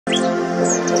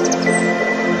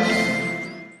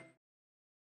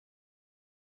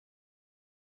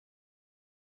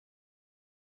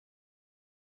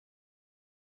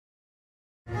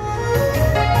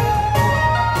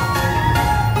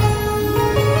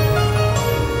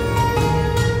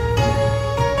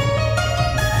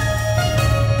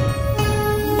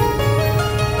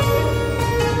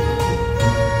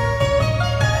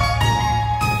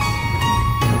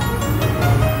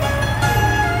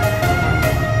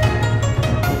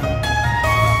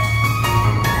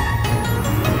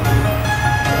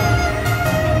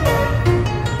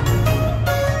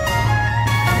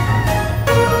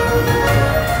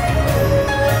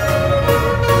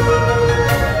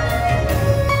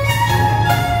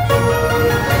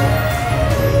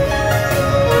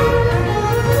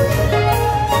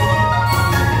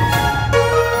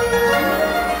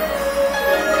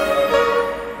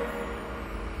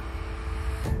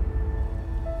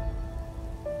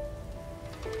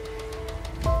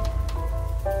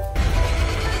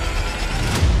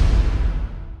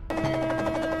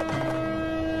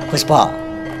पुष्पा,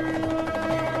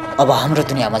 अब हाम्रो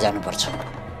दुनियाँमा जानुपर्छ।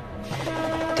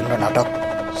 तिम्रो नाटक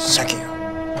सकियो।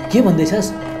 के भन्दैछस्?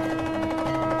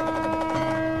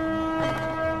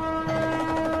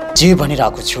 जे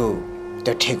भनिरहेको छु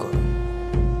त्यो ठिक हो।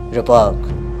 रूपक,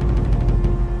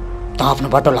 त आफ्नो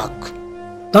बाटो लाग।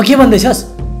 त के भन्दैछस्?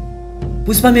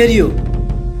 पुष्पा मेरी हो।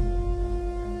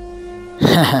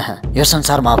 यो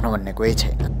संसारमा आफ्नो भन्ने कोही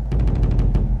छैन।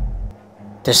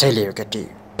 त्यसैले यो केटी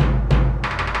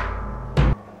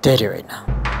तेरी होइन।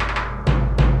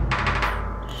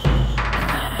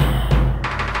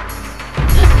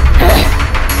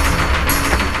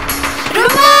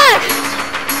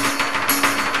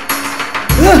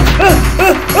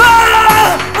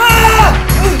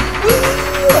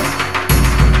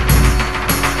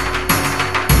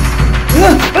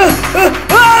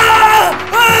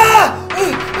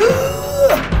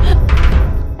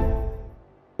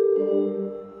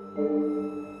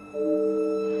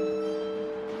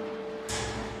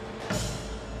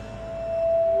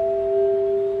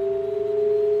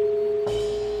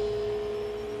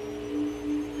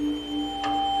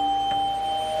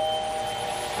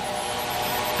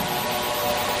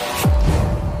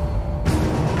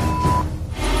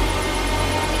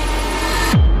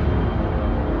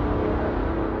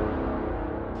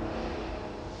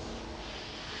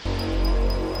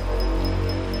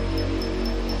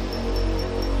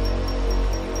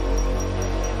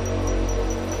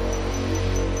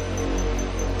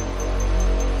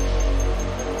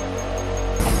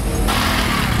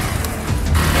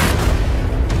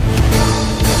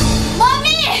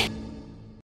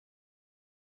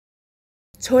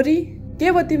 छोरी,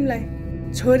 के भयो तिमीलाई?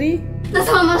 छोरी,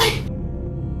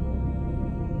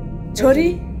 छोरी,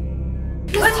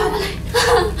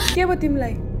 के भयो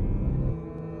तिमीलाई?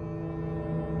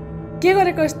 के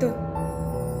गरेको यस्तो?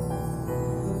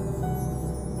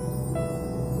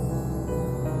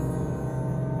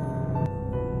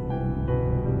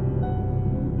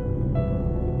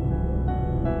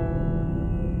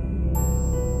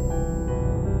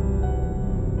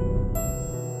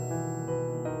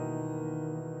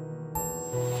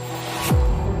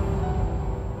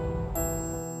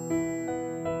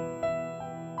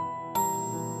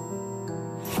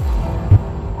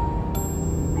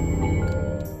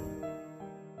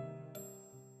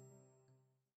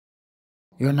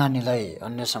 यो नानीलाई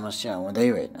अन्य समस्या हुँदै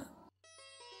होइन।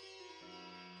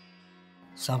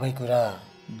 सबै कुरा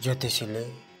ज्योतिषीले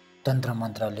तन्त्र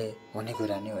मन्त्रले हुने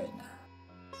कुरा नै होइन।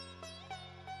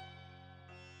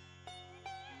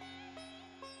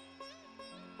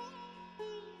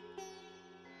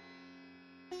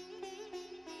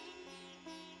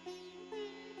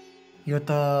 यो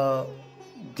त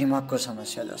दिमागको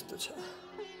समस्या जस्तो छ।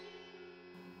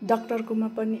 डाक्टरकोमा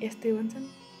पनि यस्तै भन्छन्,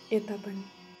 यता पनि।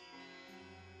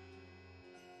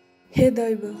 हे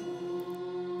दैव,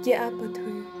 के आपत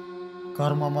हो?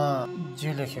 कर्ममा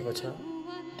जे लेखेको छ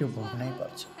त्यो भोग्नै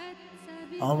पर्छ।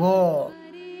 अब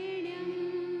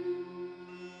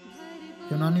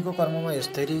यो नानीको कर्ममा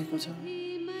यस्तै रहेको छ।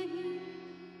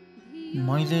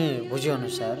 मैले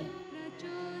बुझेअनुसार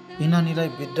यी नानीलाई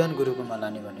विद्वान गुरुकोमा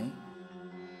लाने भने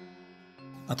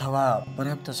अथवा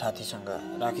पर्याप्त साथीसँग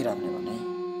राखिराख्ने भने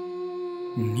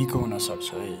निको हुन सक्छ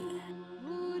है।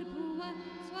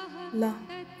 ल,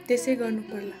 त्यसै गर्नु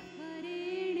पर्ला।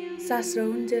 शास्त्र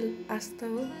हुन्जेल आस्था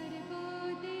हो।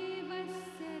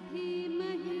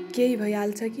 केही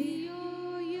भइहाल्छ कि?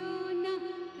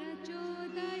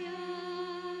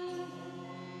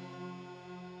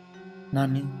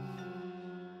 नानी,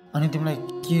 अनि तिमीलाई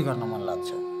के गर्न मन लाग्छ?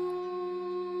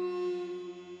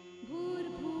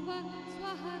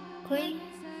 खोइ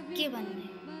के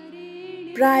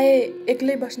भन्ने प्राय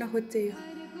एक्लै बस्न खोज्छ यो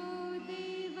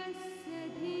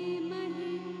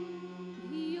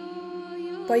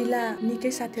पहिला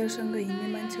निकै साथीहरुसँग हिँड्ने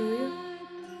मान्छे हो यो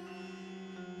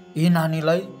यी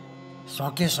नानीलाई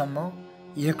सकेसम्म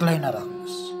एक्लै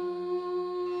नराख्नुस्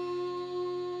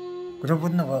कुरा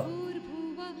बुझ्नुभयो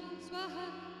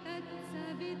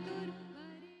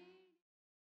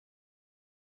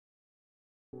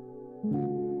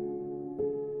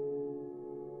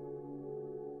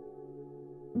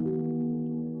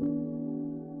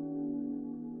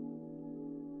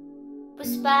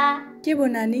पुष्पा के भो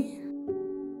नानी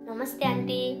नमस्ते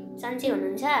आन्टी सन्चै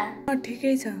हुनुहुन्छ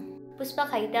ठिकै छ पुष्पा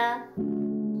खै त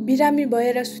बिरामी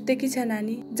भएर सुतेकी छ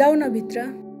नानी जाऊ न भित्र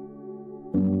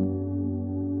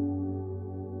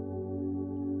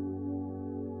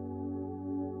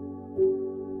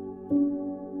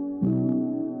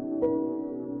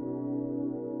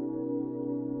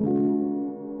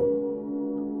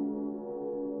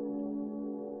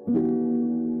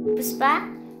पुष्पा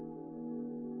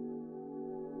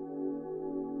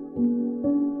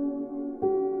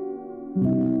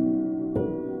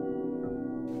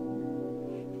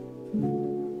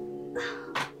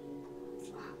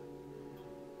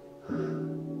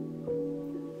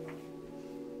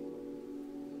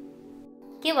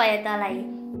के भयो तलाई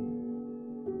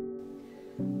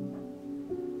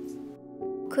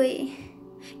खोइ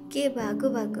के भएको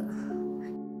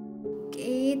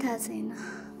केही थाहा छैन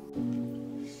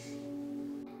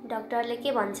डाक्टरले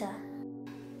के भन्छ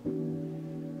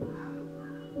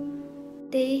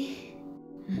त्यही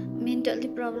मेन्टली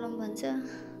प्रब्लम भन्छ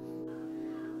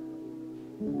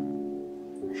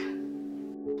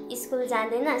स्कुल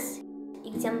जाँदैनस्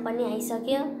एक्जाम पनि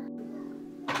आइसक्यो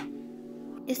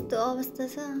यस्तो अवस्था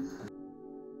छ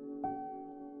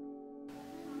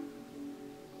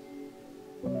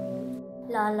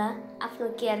ल आफ्नो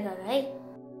केयर गर है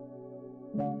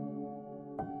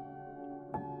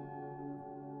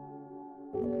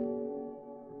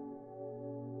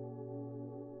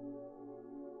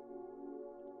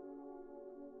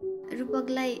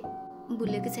रूपकलाई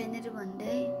भुलेको छैन रे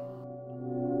भन्दै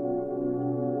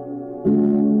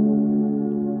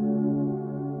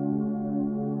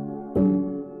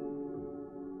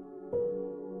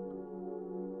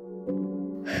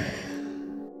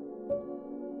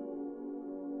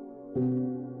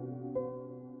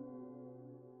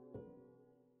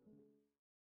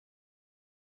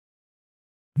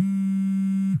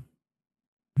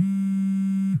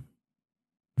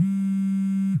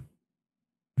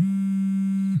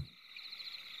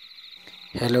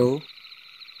हेलो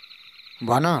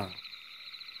भन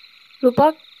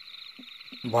रूपक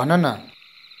भन न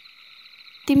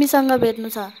तिमीसँग भेट्नु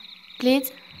छ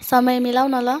प्लिज समय मिलाउ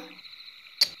न ल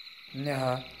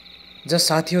नेहा जस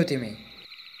साथी हो तिमी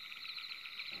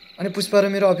अनि पुष्पा र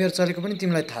मेरो अफेयर चलेको पनि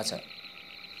तिमीलाई थाहा छ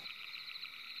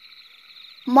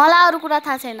मलाई अरू कुरा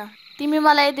थाहा छैन तिमी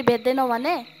मलाई यदि भेट्दैनौ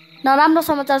भने नराम्रो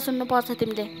समाचार सुन्नु पर्छ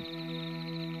तिमीले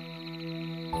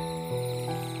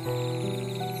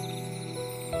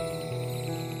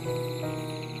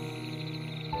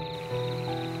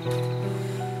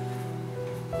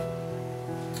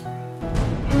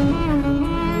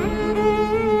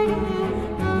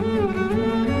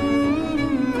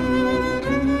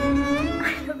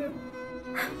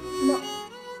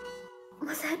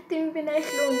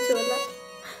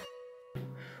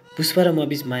पुष्पा र म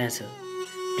बीच माया छ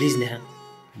प्लिज नेहा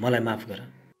मलाई माफ गर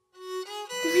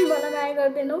तिमी मलाई माया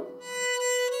गर्दैनौ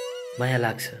माया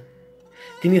लाग्छ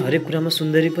तिमी हरेक कुरामा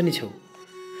सुन्दरी पनि छौ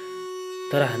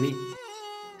तर हामी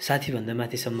साथी भन्दा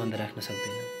माथि सम्बन्ध राख्न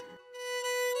सक्दैनौ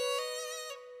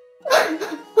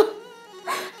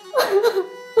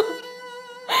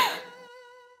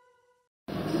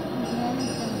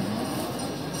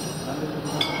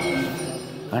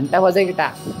घन्टा बजे केटा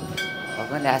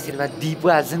भगवानले आशीर्वाद दिइ पो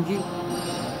हाल्छन् कि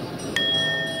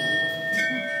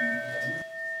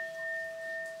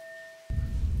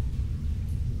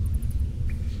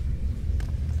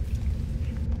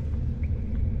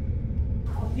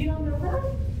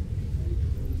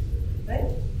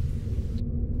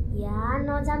यहाँ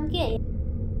नजाम के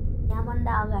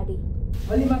यहाँभन्दा अगाडि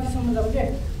अलि माथिसम्म जाऊ के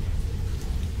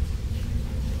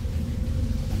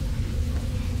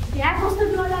यहाँ कस्तो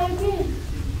डर लाग्यो कि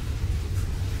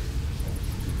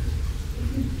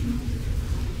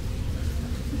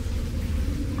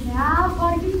यहाँ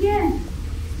पर्खिन् के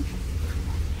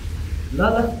ल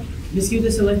निस्कियो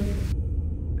त्यसो भए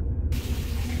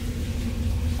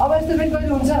अब यस्तो भेट कहिले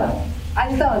हुन्छ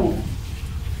आज त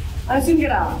अनि सुन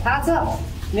केटा थाहा छ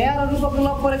नेहा र रूपकको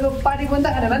लभ परेको पार्टी पनि त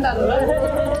खाने भयो नि त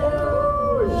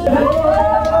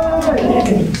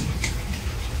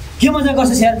के मजा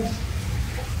गर्छस् यार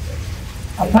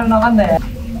अफर नभन् न यार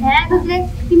हे रुद्रे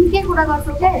तिमी के कुरा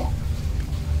गर्छौ के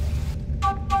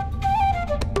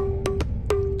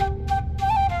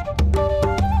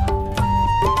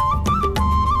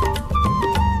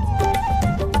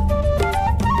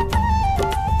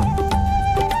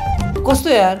कस्तो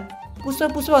यार पुष्पा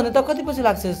भन्दा त कति पछि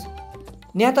लाग्छस्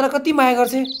नेहा तँलाई कति माया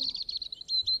गर्छ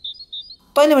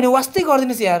तैँले भने वास्तै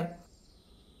गर्दिनस् यार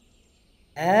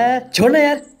छोड न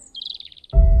यार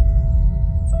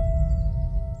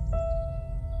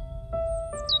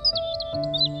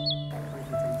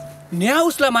नेहा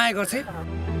उसलाई माया गर्छ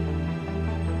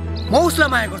म उसलाई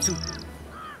माया गर्छु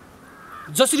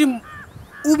जसरी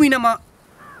ऊ बिना म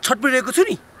छटपटिरहेको छु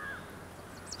नि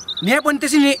नेहा पनि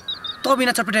त्यसरी त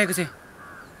बिना छटपटिरहेको छ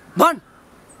भन्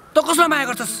त कसलाई माया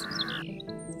गर्छस्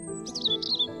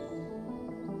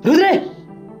रुद्रे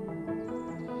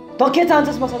त के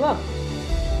चाहन्छस् मसँग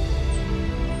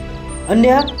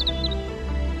अन्य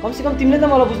कमसेकम तिमीले त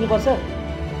मलाई बुझ्नुपर्छ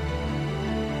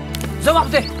जवाफ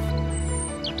दे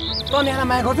त नेहालाई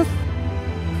माया गर्छस्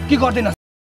के गर्दैनस्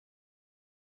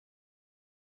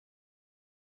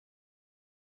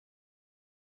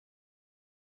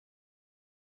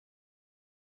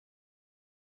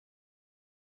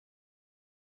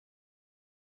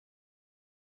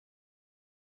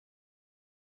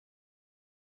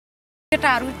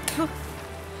केटाहरू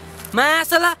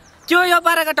मासला के हो यो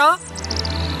बाराकाट हो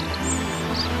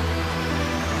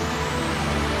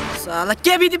साला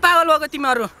के बिति पागल भएको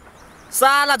तिमीहरू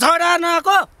साला झडा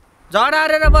नआएको झडा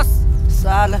हारेर बस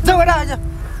साला झडा आज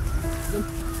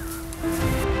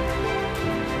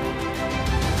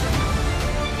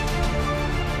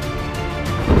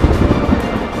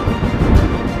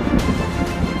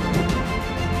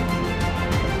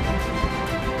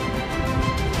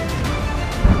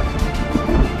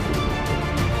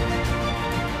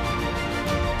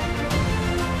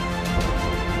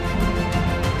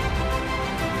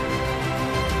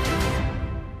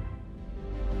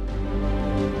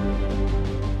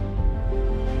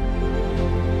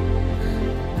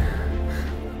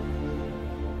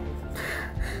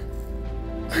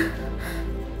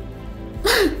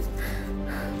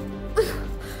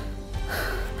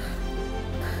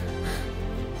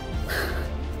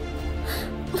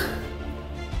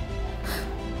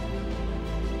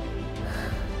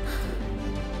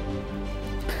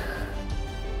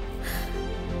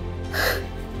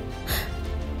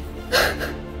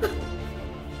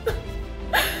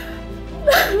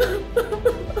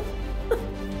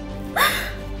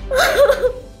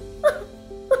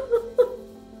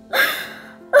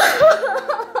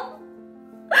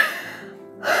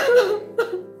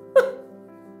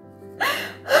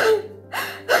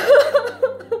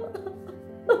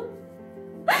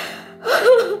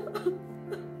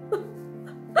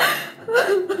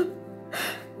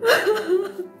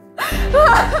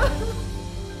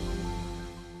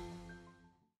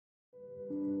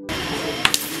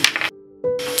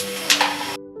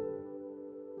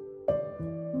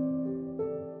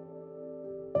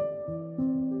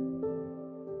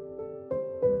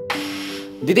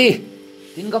दिदी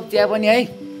 3 कप चिया पनि है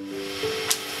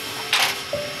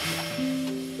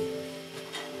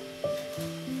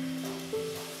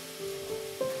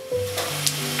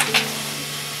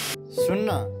सुन्न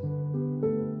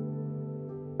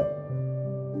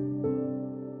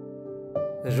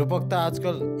रूपक त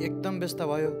आजकल एकदम व्यस्त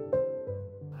भयो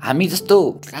हामी जस्तो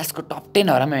क्लासको टप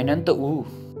 10 हरामा हैन नि त ऊ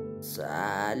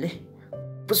साले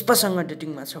पुष्पासँग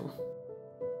डेटिङमा छौ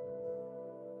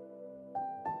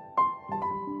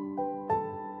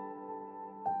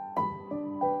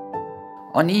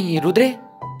अनि रुद्रे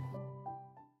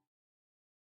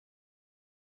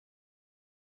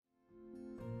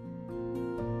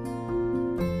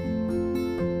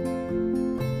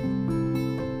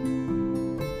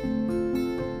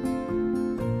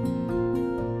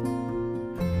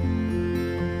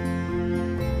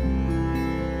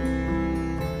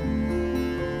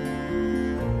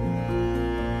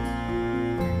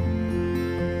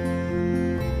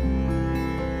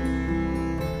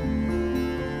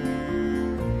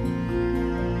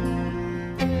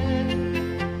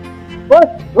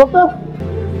रोक त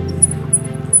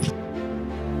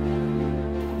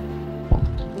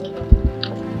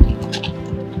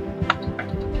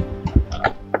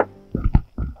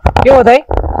के हो दाइ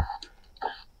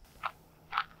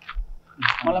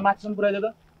मलाई माथिसम्म पुऱ्याइदियो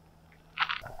त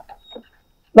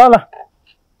ल ल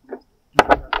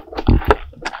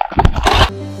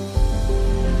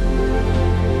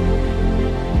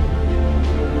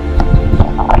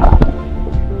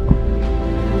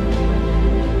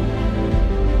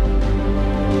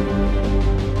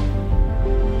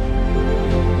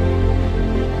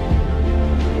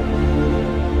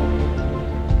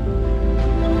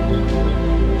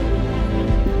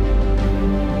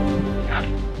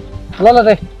ल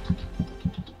दाइ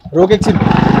रोक एकछिन।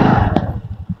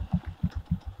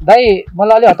 दाइ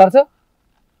मलाई अलि हतार छ।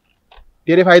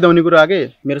 तेरै फाइदा हुने कुरा आके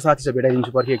मेरो साथी छ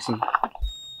भेटाइदिन्छु पर्खी एकछिन।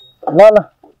 ल ल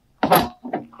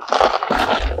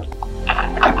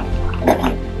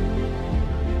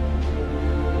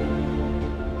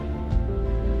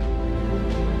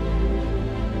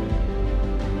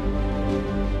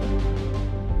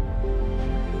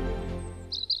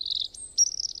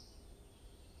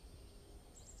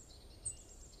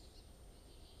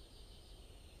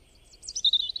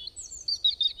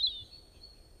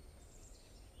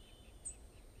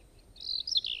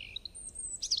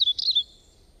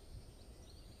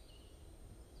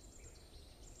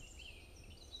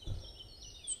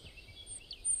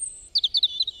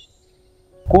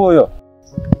को हो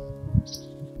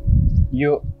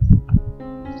यो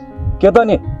के त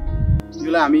नि?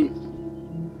 योलाई हामी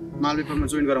मालविभागमा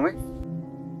जोइन गरौँ है।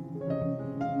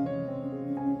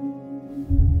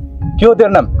 के हो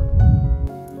तेरो नाम?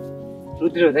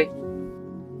 रुद्र हो दाइ।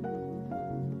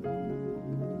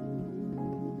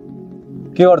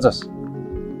 के गर्छस्?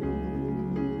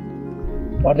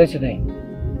 पढ्दैछु दाइ।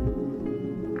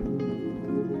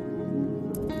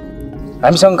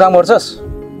 हामीसँग काम गर्छस्?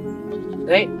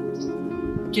 दाइ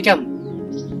के काम?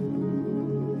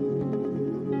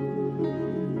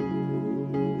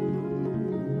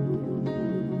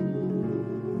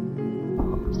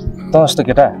 त जस्तो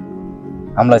केटा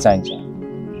हामीलाई चाहिन्छ।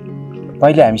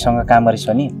 पहिले हामीसँग काम गरिस्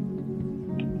भने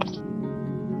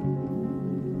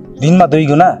दिनमा 2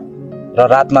 गुणा र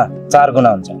रातमा 4 गुणा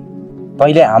हुन्छ।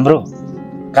 पहिले हाम्रो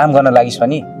काम गर्न लागिस्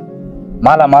भने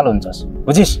मालामाल हुन्छस्,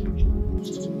 बुझिस्?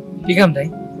 के काम दाइ?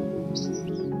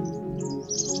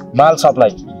 माल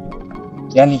सप्लाई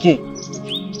यानी कि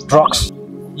ड्रग्स।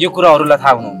 यो कुरा अरूलाई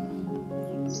थाहा हुनु।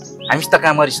 हामीसित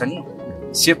काम गरिस् भने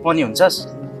सेफ पनि हुन्छस्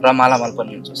र मालामाल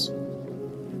पनि हुन्छस्।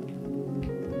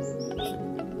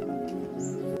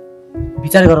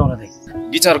 विचार गरौँ न दाइ।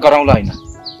 विचार गरौँला होइन,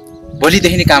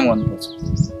 भोलिदेखि नै काम गर्नुपर्छ।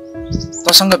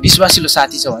 तसँग विश्वासिलो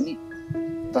साथी छ भने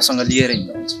तसँग लिएर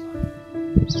हिँड्दा हुन्छ।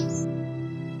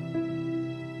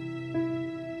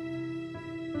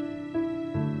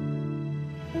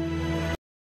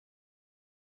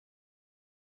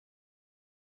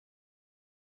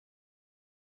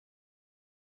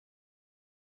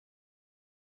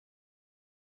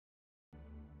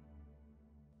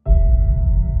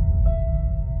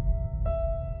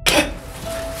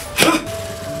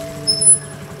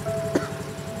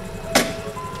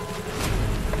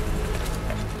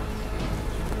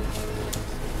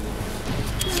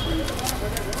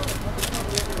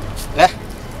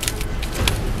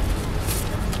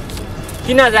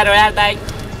 किन 1000 हो यार दाइ?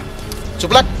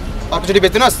 चुप लाग, अर्कोचोटि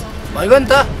बेच्दिनस्। भइगयो नि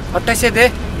त 2800 दे।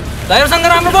 दाइहरुसँग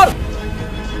राम्रो बोल।